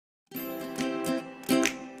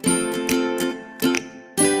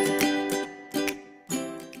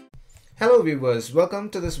Hello viewers,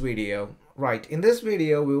 welcome to this video. Right, in this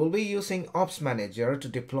video we will be using Opsmanager to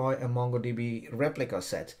deploy a MongoDB replica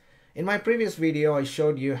set. In my previous video I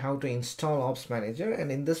showed you how to install Opsmanager,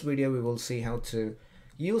 and in this video we will see how to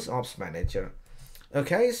use Opsmanager.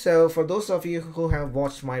 Okay, so for those of you who have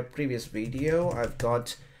watched my previous video, I've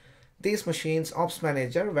got these machines,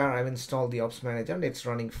 Opsmanager, where I've installed the Opsmanager and it's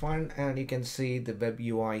running fine, and you can see the web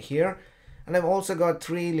UI here. And I've also got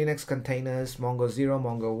 3 Linux containers, Mongo 0,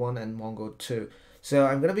 Mongo 1 and Mongo 2. So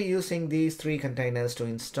I'm going to be using these 3 containers to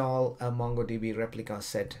install a MongoDB replica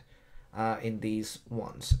set in these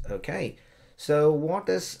ones. Okay, so what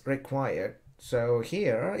is required? So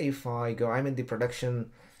here, if I go, I'm in the production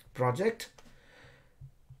project.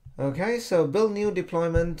 Okay, so build new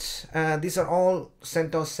deployment. These are all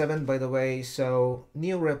CentOS 7, by the way. So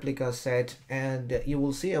new replica set, and you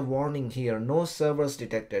will see a warning here: no servers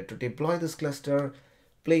detected. To deploy this cluster,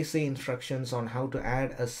 please see instructions on how to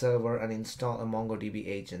add a server and install a MongoDB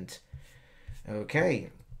agent.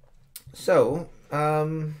 Okay, so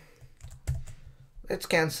let's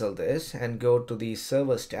cancel this and go to the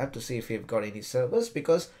servers tab to see if we've got any servers,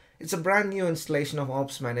 because it's a brand new installation of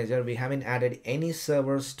Opsmanager. We haven't added any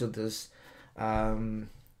servers to this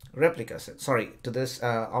replica set, to this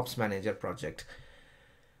Opsmanager project.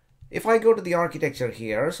 If I go to the architecture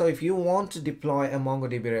here, so if you want to deploy a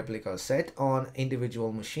MongoDB replica set on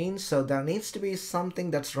individual machines, so there needs to be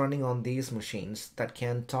something that's running on these machines that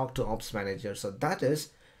can talk to Opsmanager. So that is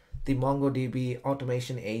the MongoDB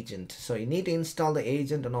automation agent. So you need to install the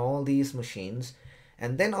agent on all these machines,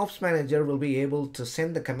 and then Opsmanager will be able to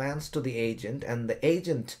send the commands to the agent, and the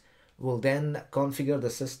agent will then configure the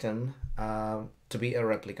system to be a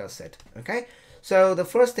replica set. Okay, so the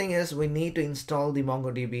first thing is we need to install the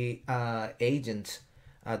MongoDB agent,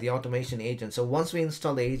 the automation agent. So once we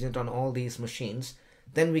install the agent on all these machines,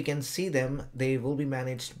 then we can see them. They will be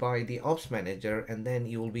managed by the Opsmanager, and then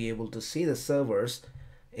you will be able to see the servers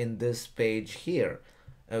in this page here.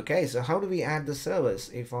 Okay, so how do we add the servers?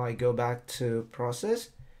 If I go back to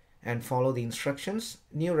process and follow the instructions,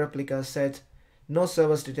 new replica set, no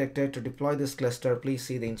servers detected. To deploy this cluster, please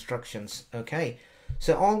see the instructions. Okay,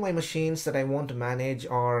 so all my machines that I want to manage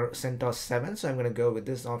are CentOS 7, so I'm going to go with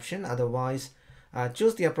this option. Otherwise,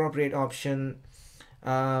 choose the appropriate option.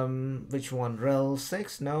 Which one? Rel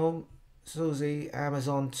 6? No. Suzy,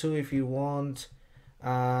 Amazon 2 if you want.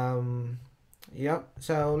 Yep,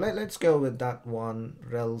 so let's go with that one,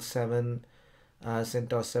 Rel 7,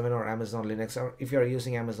 CentOS 7 or Amazon Linux, or if you're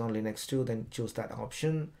using Amazon Linux 2, then choose that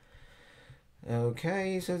option.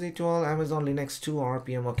 Okay, so the 12 Amazon Linux 2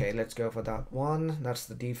 RPM. Okay, let's go for that one. That's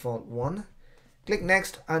the default one. Click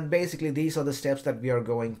next, and basically these are the steps that we are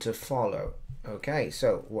going to follow. Okay,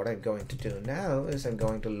 so what I'm going to do now is I'm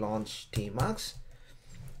going to launch Tmax,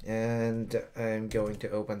 and I'm going to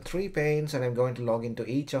open 3 panes, and I'm going to log into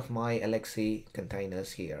each of my LXC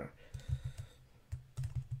containers here.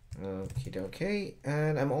 Okay,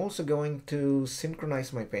 and I'm also going to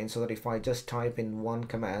synchronize my pane so that if I just type in one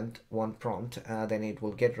command, one prompt, then it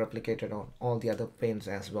will get replicated on all the other panes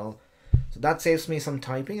as well. So that saves me some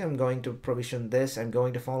typing. I'm going to provision this. I'm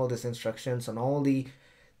going to follow these instructions on all the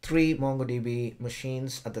 3 MongoDB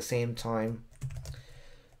machines at the same time.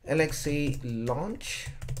 LXC launch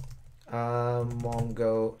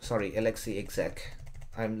LXC exec.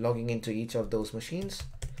 I'm logging into each of those machines.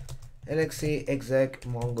 LXC exec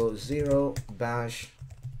Mongo 0 bash,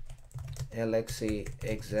 LXC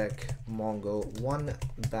exec Mongo 1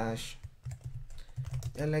 bash,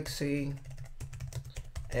 LXC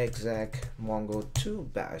exec Mongo 2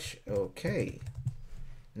 bash. Okay,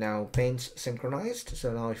 now panes synchronized.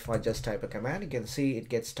 So now if I just type a command, you can see it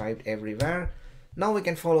gets typed everywhere. Now we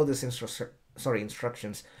can follow this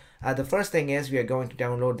instructions. The first thing is we are going to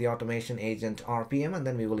download the automation agent RPM, and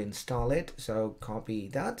then we will install it. So copy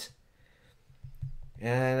that.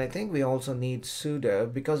 And I think we also need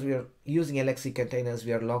sudo, because we are using LXC containers.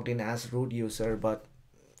 We are logged in as root user, but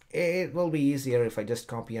it will be easier if I just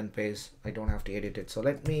copy and paste. I don't have to edit it. So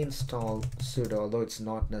let me install sudo, although it's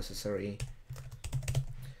not necessary.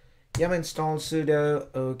 Yum install sudo.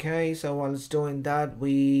 Okay, so while it's doing that,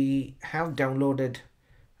 we have downloaded,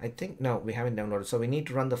 I think, no, we haven't downloaded. So we need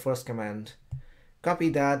to run the first command. Copy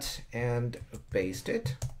that and paste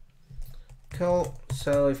it. Cool.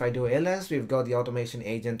 So if I do ls, we've got the automation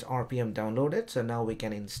agent RPM downloaded. So now we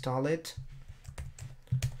can install it.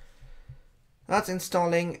 That's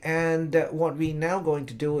installing, and what we now going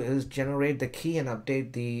to do is generate the key and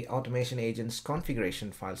update the automation agent's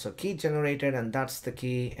configuration file. So key generated, and that's the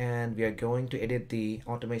key, and we are going to edit the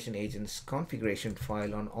automation agent's configuration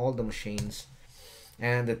file on all the machines.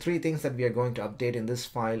 And the 3 things that we are going to update in this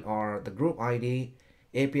file are the group ID,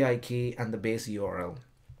 API key, and the base URL.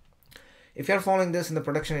 If you're following this in the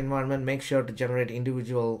production environment, make sure to generate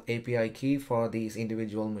individual API key for these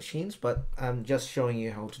individual machines, but I'm just showing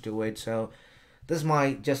you how to do it. So this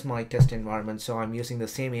is just my test environment, so I'm using the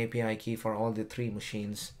same API key for all the 3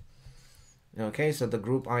 machines. Okay, so the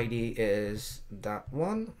group ID is that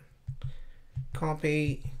one.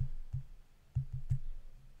 Copy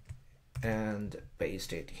and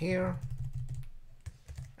paste it here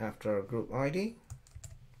after group ID.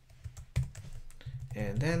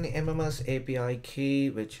 And then the MMS API key,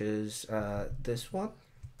 which is this one.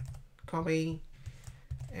 Copy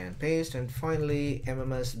and paste. And finally,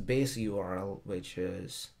 MMS base URL, which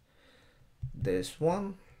is this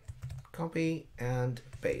one. Copy and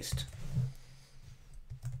paste.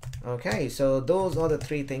 Okay, so those are the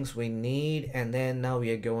 3 things we need. And then now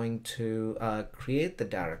we are going to create the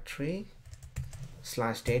directory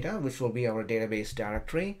 /data, which will be our database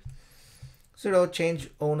directory. So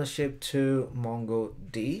change ownership to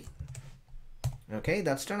MongoDB. Okay,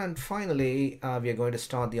 that's done. And finally, we are going to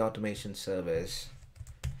start the automation service.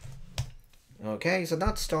 Okay, so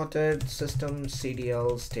that's started. System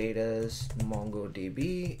CDL status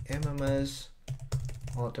MongoDB MMS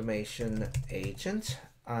automation agent,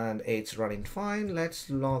 and it's running fine. Let's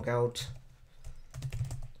log out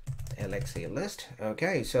LXA list.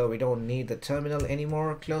 Okay, so we don't need the terminal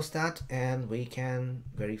anymore. Close that and we can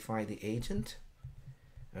verify the agent.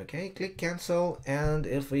 Okay, click cancel, and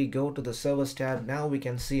if we go to the servers tab, now we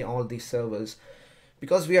can see all these servers.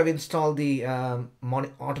 Because we have installed the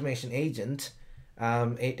automation agent,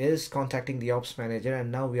 it is contacting the ops manager,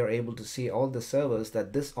 and now we are able to see all the servers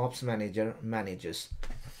that this ops manager manages.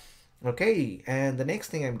 Okay, and the next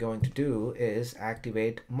thing I'm going to do is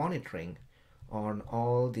activate monitoring on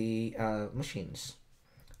all the machines.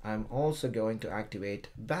 I'm also going to activate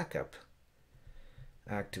backup.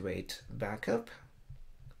 Activate backup.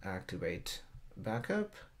 Activate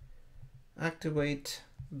backup. Activate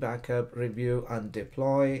backup. Review and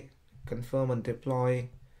deploy. Confirm and deploy.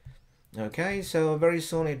 Okay, so very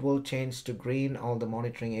soon it will change to green, all the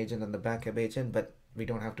monitoring agent and the backup agent, but we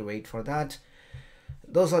don't have to wait for that.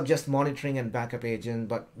 Those are just monitoring and backup agent,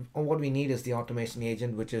 but what we need is the automation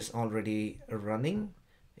agent, which is already running.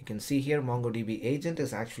 You can see here MongoDB agent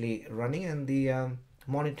is actually running, and the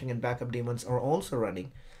monitoring and backup daemons are also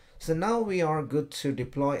running. So now we are good to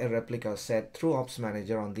deploy a replica set through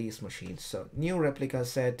Opsmanager on these machines. So new replica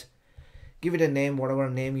set, give it a name, whatever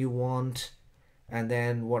name you want, and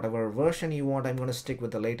then whatever version you want. I'm going to stick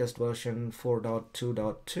with the latest version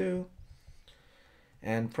 4.2.2.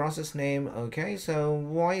 And process name. Okay, so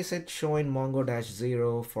why is it showing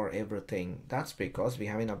Mongo-0 for everything? That's because we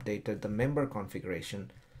haven't updated the member configuration.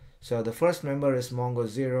 So the first member is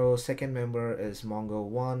Mongo-0, second member is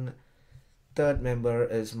Mongo-1, third member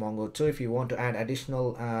is Mongo-2. If you want to add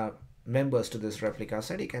additional members to this replica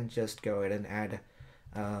set, you can just go ahead and add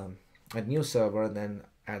a new server and then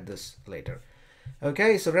add this later.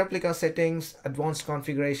 Okay, so replica settings, advanced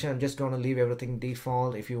configuration. I'm just going to leave everything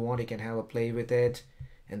default. If you want, you can have a play with it,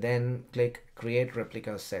 and then click create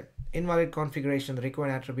replica set. Invalid configuration, the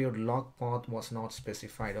required attribute log path was not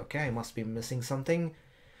specified. Okay, I must be missing something.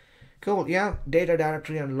 Cool, yeah, data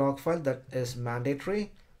directory and log file, that is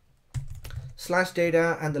mandatory.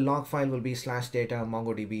 /data, and the log file will be /data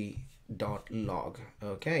mongodb.log.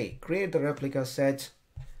 Okay, create the replica set,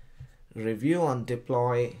 review and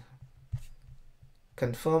deploy,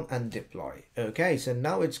 confirm and deploy. Okay, so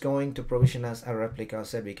now it's going to provision as a replica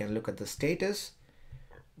set. We can look at the status,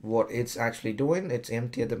 what it's actually doing. It's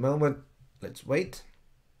empty at the moment. Let's wait.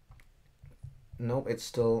 Nope, it's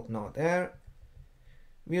still not there.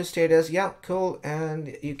 View status, yeah, cool.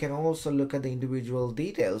 And you can also look at the individual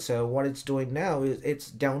details. So what it's doing now is it's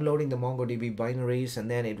downloading the MongoDB binaries, and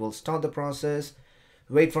then it will start the process,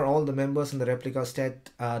 wait for all the members in the replica set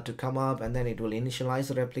to come up, and then it will initialize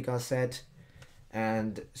the replica set,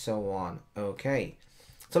 and so on. Okay,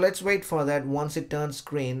 so let's wait for that. Once it turns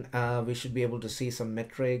green, we should be able to see some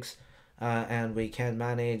metrics, and we can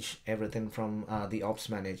manage everything from the ops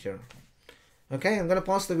manager. Okay, I'm going to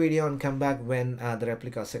pause the video and come back when the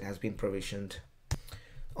replica set has been provisioned.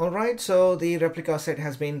 Alright, so the replica set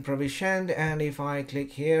has been provisioned, and if I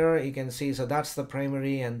click here, you can see, so that's the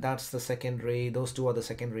primary and that's the secondary. Those two are the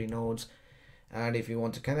secondary nodes. And if you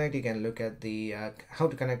want to connect, you can look at the how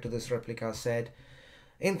to connect to this replica set.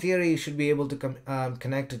 In theory, you should be able to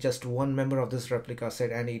connect to just one member of this replica set,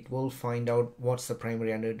 and it will find out what's the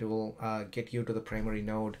primary, and it will get you to the primary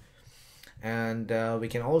node. And we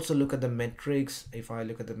can also look at the metrics. If I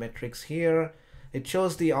look at the metrics here, it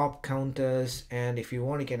shows the op counters, and if you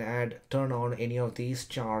want, you can turn on any of these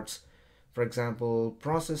charts for example,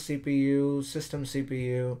 process CPU, system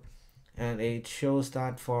CPU, and it shows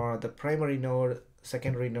that for the primary node,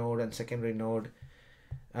 secondary node, and secondary node,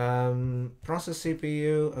 process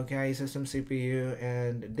CPU, okay, system CPU,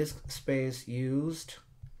 and disk space used.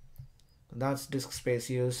 That's disk space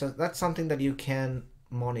used. So that's something that you can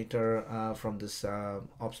monitor from this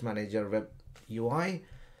Opsmanager web UI.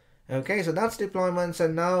 Okay, so that's deployments,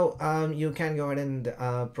 and now you can go ahead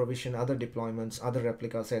and provision other deployments, other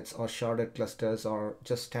replica sets or sharded clusters or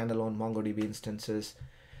just standalone MongoDB instances.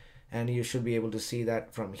 And you should be able to see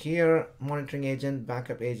that from here. Monitoring agent,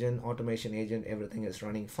 backup agent, automation agent, everything is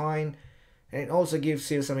running fine. And it also gives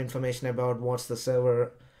you some information about what's the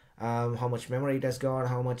server, how much memory it has got,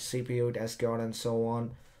 how much CPU it has got, and so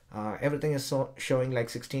on. Everything is showing like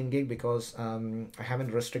 16 gig because I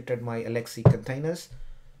haven't restricted my LXC containers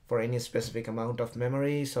for any specific amount of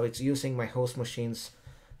memory. So it's using my host machine's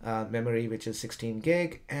memory, which is 16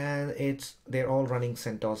 gig, and they're all running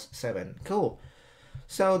CentOS 7. Cool.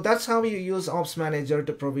 So that's how you use Opsmanager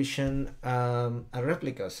to provision a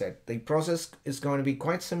replica set. The process is going to be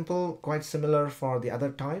quite simple, quite similar for the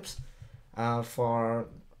other types. For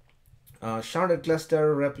sharded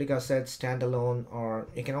cluster, replica set, standalone, or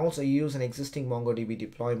you can also use an existing MongoDB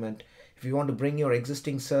deployment. If you want to bring your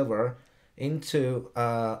existing server into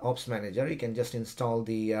Opsmanager, you can just install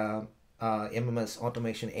the MMS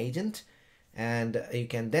automation agent, and you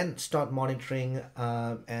can then start monitoring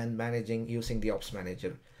and managing using the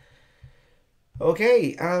Opsmanager.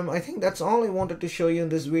 Okay, I think that's all I wanted to show you in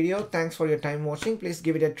this video. Thanks for your time watching. Please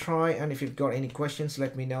give it a try, and if you've got any questions,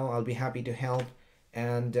 let me know. I'll be happy to help.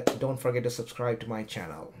 And don't forget to subscribe to my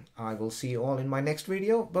channel. I will see you all in my next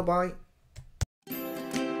video. Bye-bye.